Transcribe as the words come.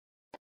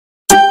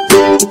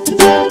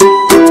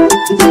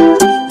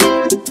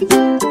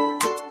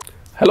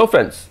Hello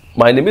friends,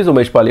 my name is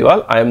Umesh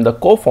Paliwal. I am the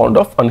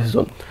co-founder of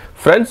UnlistedZone.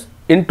 Friends,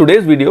 in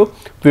today's video,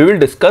 we will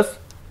discuss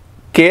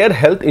Care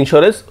Health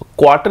Insurance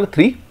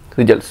Q3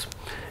 results.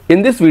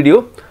 In this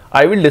video,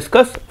 I will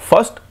discuss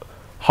first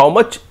how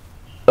much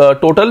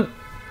total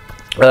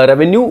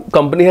revenue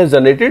company has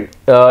generated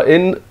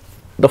in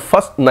the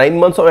first 9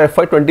 months of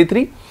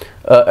FY23,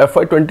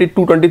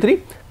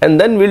 FY22-23, and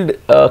then we'll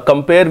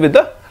compare with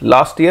the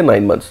last year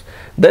 9 months.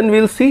 Then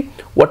we'll see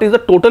what is the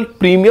total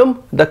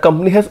premium the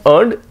company has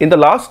earned in the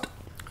last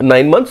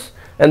 9 months,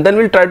 and then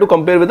we'll try to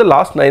compare with the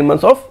last 9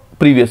 months of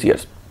previous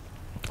years.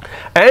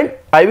 And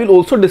I will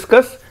also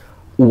discuss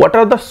what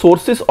are the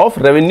sources of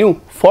revenue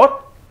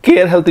for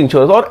Care Health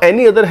Insurance or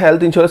any other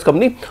health insurance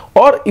company,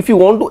 or if you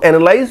want to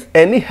analyze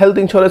any health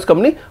insurance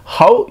company,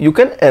 how you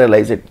can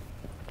analyze it.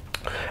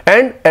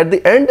 And at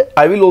the end,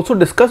 I will also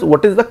discuss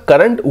what is the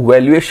current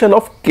valuation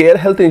of Care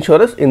Health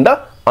Insurance in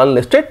the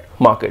unlisted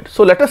market.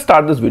 So let us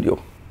start this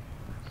video.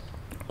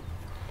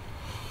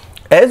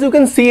 As you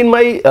can see in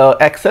my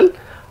Excel,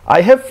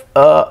 I have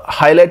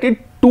highlighted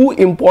two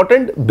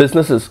important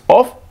businesses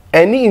of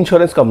any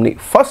insurance company.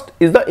 First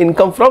is the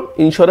income from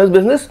insurance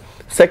business.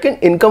 Second,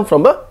 income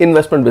from the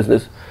investment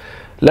business.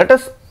 Let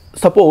us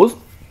suppose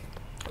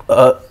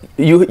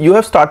you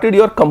have started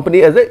your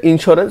company as a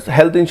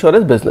health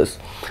insurance business.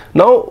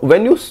 Now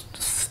when you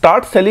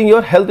start selling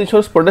your health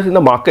insurance products in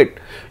the market,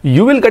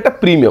 you will get a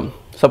premium.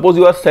 Suppose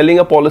you are selling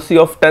a policy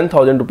of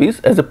 10,000 rupees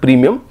as a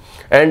premium,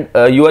 and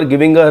you are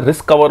giving a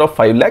risk cover of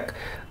 5 lakh.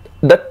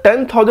 The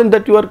 10,000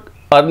 that you are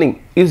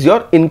earning is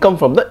your income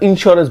from the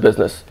insurance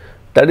business.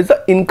 That is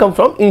the income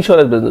from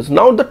insurance business.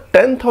 Now the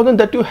 10,000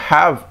 that you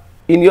have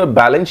in your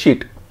balance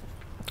sheet,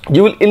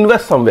 you will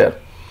invest somewhere.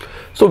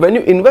 So when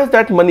you invest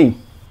that money,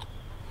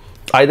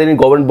 either in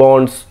government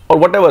bonds or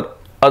whatever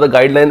other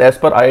guideline as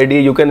per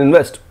IRDA you can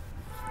invest,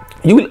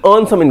 you will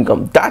earn some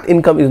income. That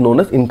income is known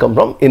as income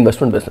from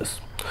investment business.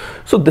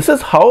 So this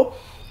is how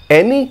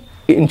any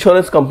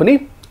insurance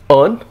company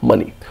earn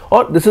money,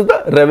 or this is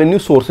the revenue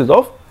sources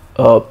of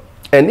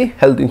any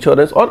health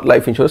insurance or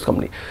life insurance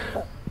company.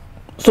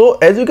 So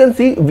as you can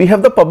see, we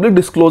have the public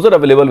disclosure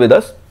available with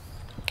us,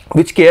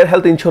 which Care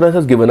Health Insurance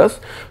has given us.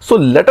 So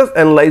let us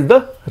analyze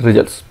the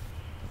results.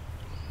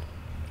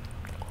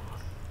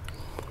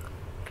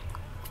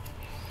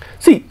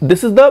 See,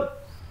 this is the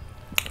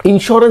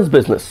insurance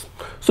business.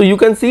 So you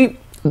can see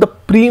the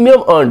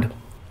premium earned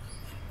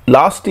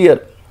last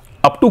year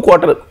up to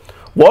quarter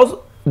was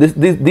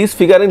this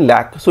figure in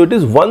lakh. So it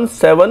is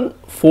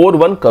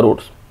 1741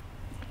 crores.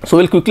 So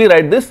we'll quickly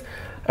write this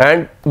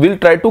and we'll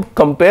try to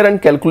compare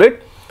and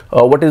calculate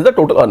what is the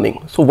total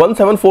earning. So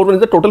 1741 is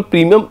the total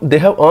premium they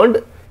have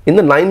earned in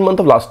the 9 months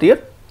of last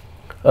year.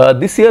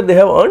 This year they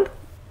have earned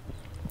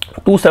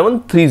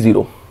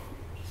 2730.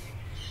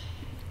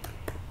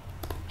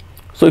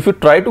 So if you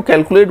try to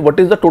calculate what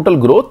is the total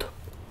growth,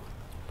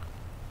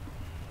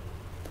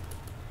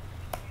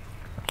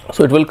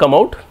 so it will come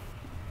out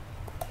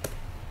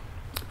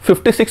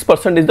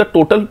 56% is the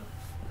total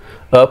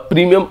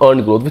premium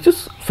earned growth, which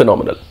is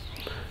phenomenal.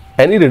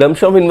 Any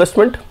redemption of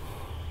investment,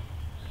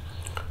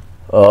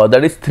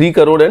 that is 3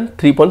 crore and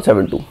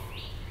 3.72.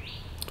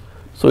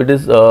 So it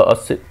is a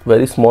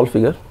very small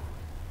figure.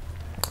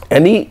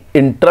 Any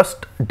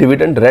interest,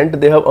 dividend,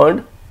 rent they have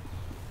earned,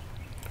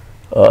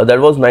 that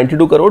was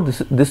 92 crore.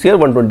 This year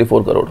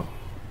 124 crore.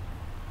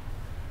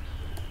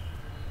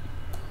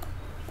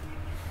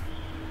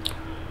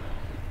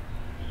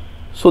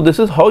 So this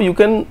is how you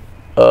can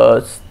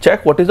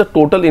check what is the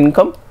total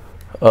income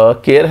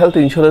Care Health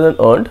Insurance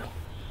has earned.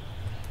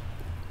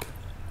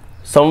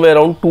 Somewhere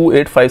around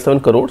 2857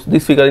 crores.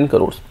 This figure in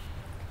crores.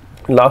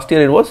 Last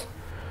year it was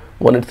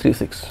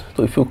 1836.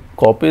 So if you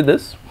copy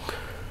this,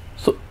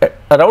 so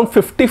around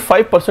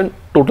 55%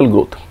 total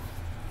growth.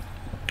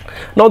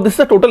 Now this is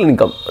the total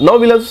income. Now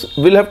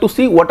we'll have to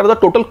see what are the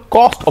total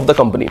cost of the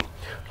company.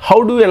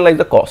 How do we analyze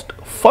the cost?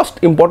 First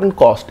important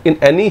cost in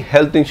any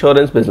health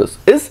insurance business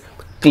is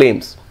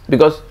claims,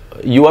 because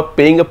you are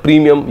paying a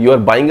premium, you are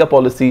buying a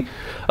policy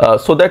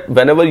so that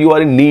whenever you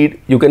are in need,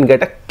 you can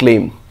get a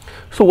claim.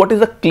 So what is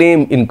the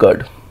claim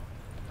incurred?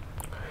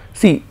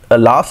 See,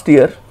 last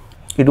year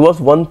it was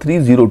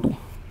 1302,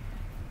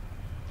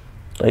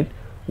 right?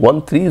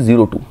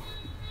 1302.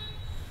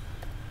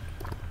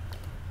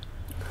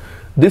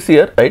 This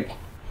year, right,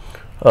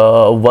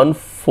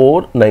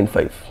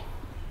 1495.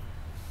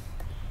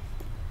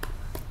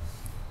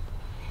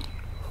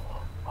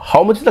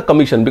 How much is the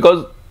commission?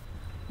 Because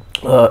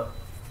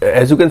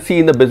as you can see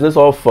in the business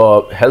of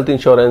health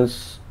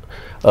insurance,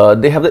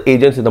 they have the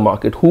agents in the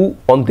market who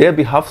on their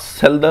behalf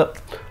sell the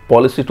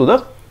policy to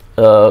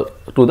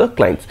the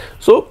clients.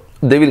 So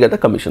they will get the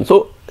commission.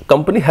 So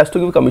company has to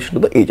give commission to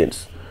the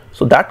agents.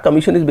 So that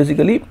commission is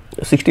basically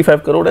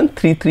 65 crore and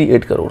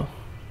 338 crore.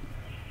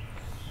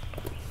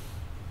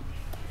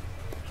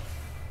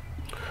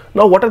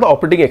 Now what are the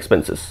operating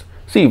expenses?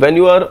 See, when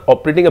you are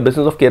operating a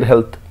business of Care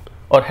Health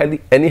or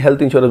any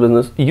health insurance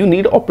business, you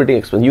need operating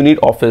expense, you need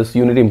office,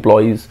 you need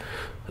employees.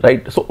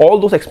 right? So all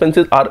those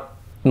expenses are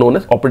known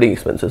as operating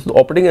expenses. The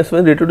operating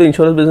expense related to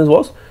insurance business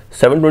was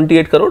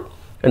 728 crore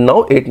and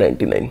now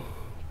 899.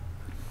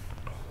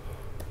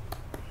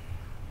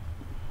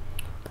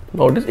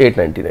 Now it is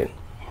 899.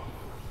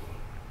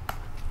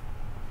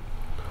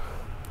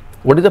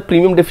 What is the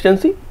premium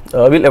deficiency?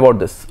 We'll avoid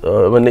this.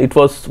 When it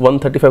was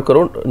 135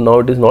 crore, now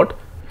it is not.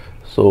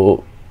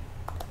 So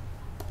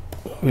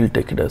we'll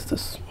take it as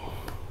this.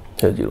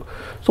 Here 0.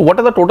 So what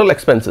are the total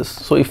expenses?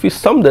 So if we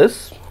sum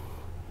this,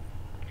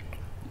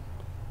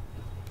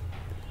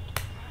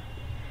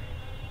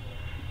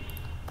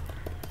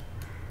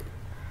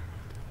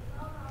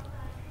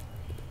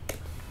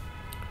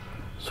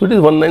 so it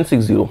is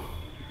 1960,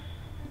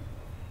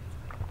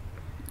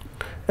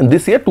 and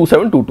this year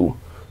 2722.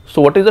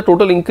 So what is the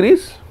total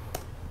increase?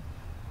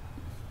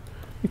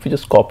 If you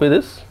just copy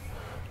this,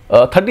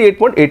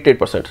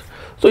 38.88%.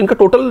 So इनका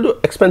total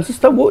जो expenses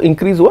था वो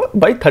increase हुआ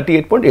by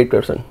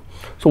 38.8%.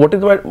 So what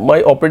is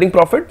my operating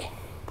profit?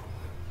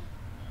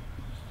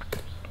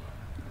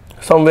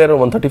 Somewhere around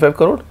 135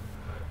 crore.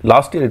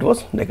 Last year it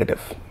was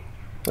negative,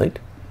 right?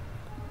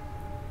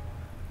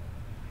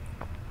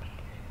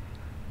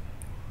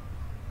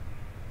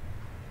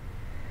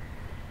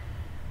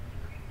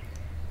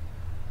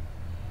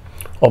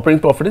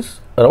 Operating profit is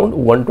around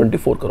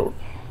 124 crore,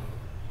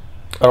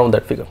 around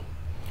that figure.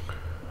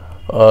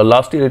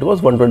 Last year it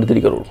was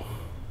 123 crore,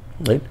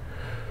 right?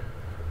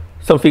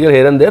 Some figure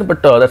here and there,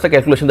 but that's a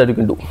calculation that you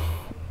can do.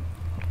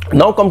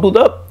 Now come to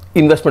the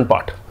investment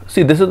part.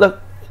 See, this is the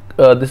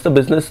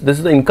business, this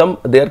is the income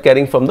they are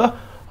carrying from the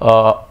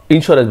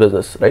insurance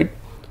business, right?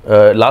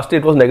 Last year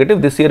it was negative,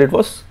 this year it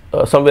was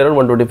somewhere around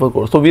 124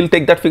 crore. So we'll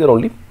take that figure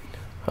only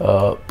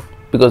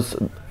because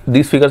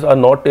these figures are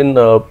not in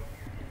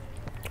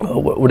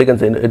what you can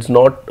say, it's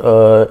not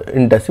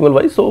in decimal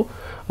wise, so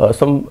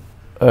some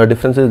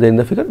differences there in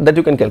the figure that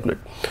you can calculate.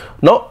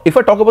 Now if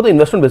I talk about the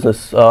investment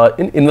business,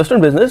 in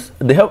investment business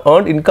they have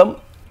earned income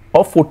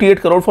of 48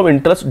 crore from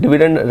interest,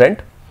 dividend,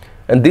 rent,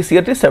 and this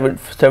year it is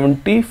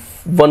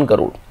 71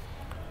 crore.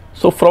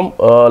 So from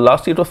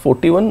last year it was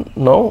 41,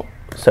 now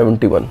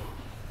 71.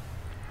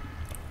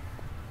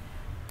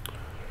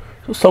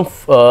 So some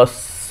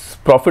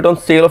profit on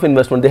sale of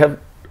investment, they have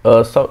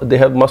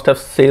must have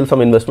sale some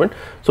investment.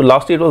 So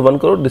last year it was 1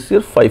 crore, this year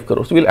 5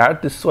 crore. So we'll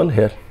add this one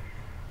here.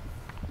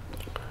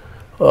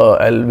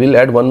 We'll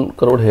add 1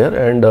 crore here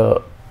and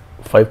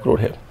 5 crore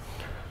here,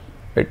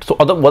 right? So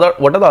what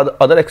are the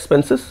other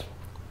expenses?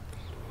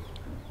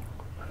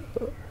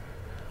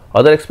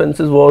 Other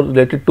expenses were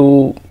related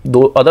to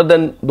other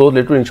than those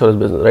related to insurance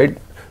business, right?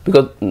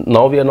 Because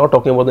now we are not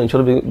talking about the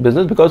insurance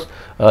business, because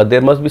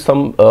there must be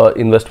some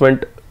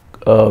investment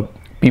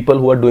people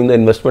who are doing the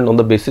investment on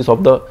the basis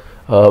of the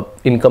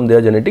income they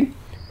are generating.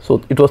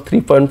 So it was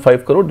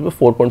 3.5 crore, it was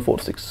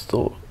 4.46.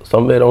 So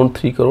somewhere around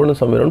 3 crore and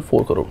somewhere around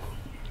 4 crore.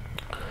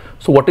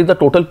 So what is the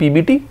total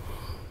PBT?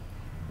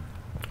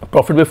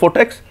 Profit before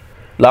tax.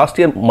 Last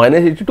year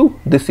minus 82,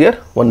 this year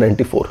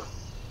 194.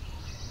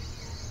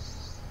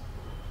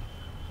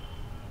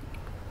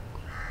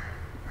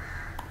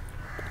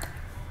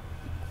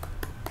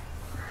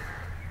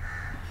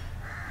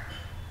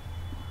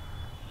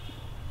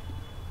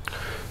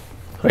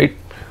 Right.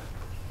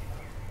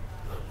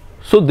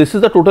 So this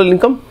is the total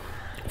income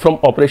from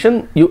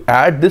operation. You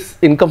add this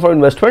income from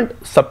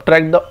investment,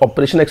 subtract the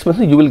operation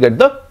expenses, you will get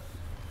the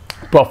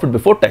profit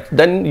before tax.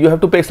 Then you have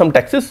to pay some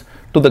taxes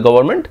to the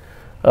government.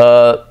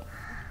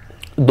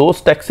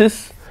 Those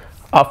taxes,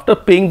 after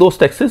paying those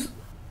taxes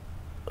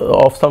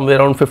of somewhere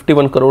around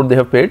 51 crore they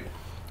have paid,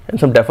 and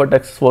some deferred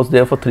tax was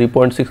there for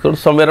 3.6 crore,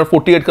 somewhere around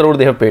 48 crore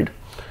they have paid.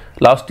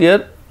 Last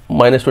year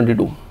minus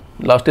 22.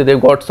 Last year they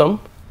have got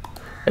some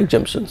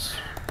exemptions,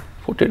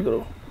 48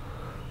 crore.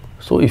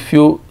 So if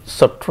you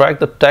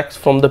subtract the tax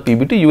from the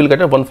PBT, you will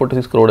get a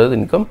 146 crore as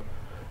income,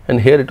 and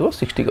here it was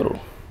 60 crore.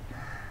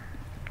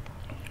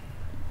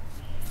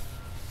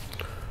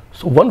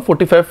 So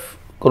 145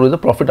 crore is the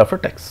profit after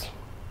tax,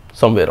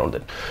 somewhere around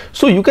that.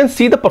 So you can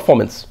see the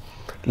performance.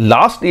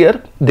 Last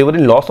year they were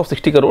in loss of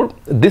 60 crore.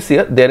 This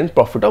year they are in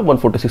profit of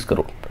 146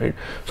 crore, right?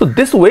 So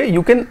this way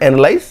you can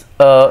analyze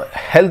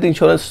health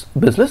insurance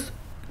business.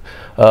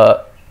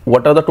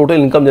 What are the total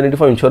income generated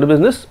from insurance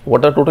business?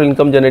 What are total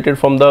income generated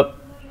from the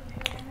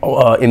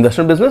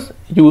investment business?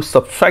 You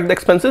subtract the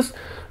expenses,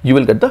 you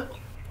will get the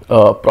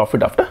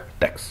profit after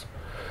tax.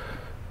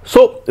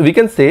 So we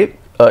can say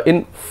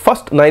in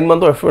first 9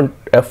 months of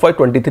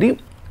FY23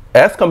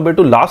 as compared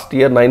to last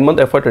year 9 month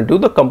FY22,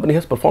 the company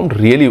has performed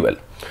really well.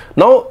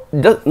 Now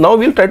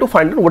we'll try to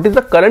find out what is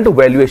the current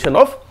valuation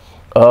of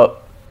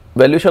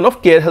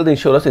care health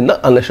insurance in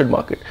the unlisted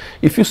market.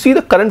 If you see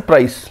the current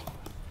price,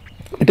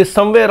 it is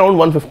somewhere around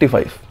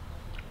 155.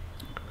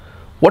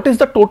 What is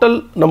the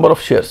total number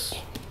of shares?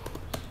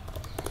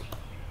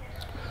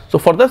 So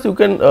for this you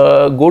can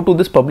go to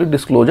this public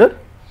disclosure,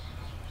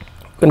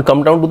 you can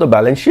come down to the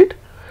balance sheet.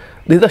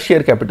 This is the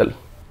share capital.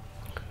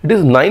 It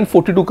is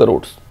 942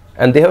 crores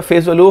and they have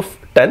face value of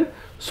 10.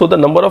 So the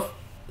number of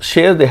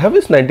shares they have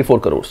is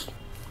 94 crores,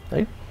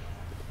 right?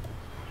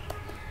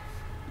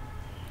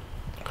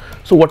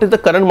 So what is the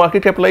current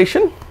market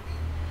capitalization?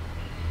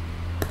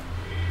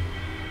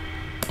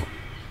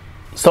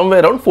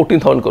 Somewhere around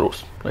 14,000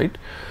 crores, right?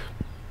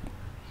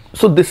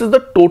 So this is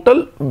the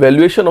total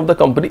valuation of the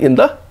company in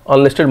the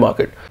unlisted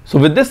market. So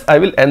with this, I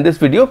will end this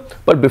video.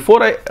 But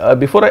before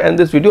I end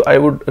this video, I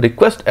would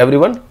request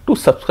everyone to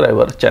subscribe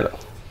our channel.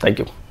 Thank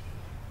you.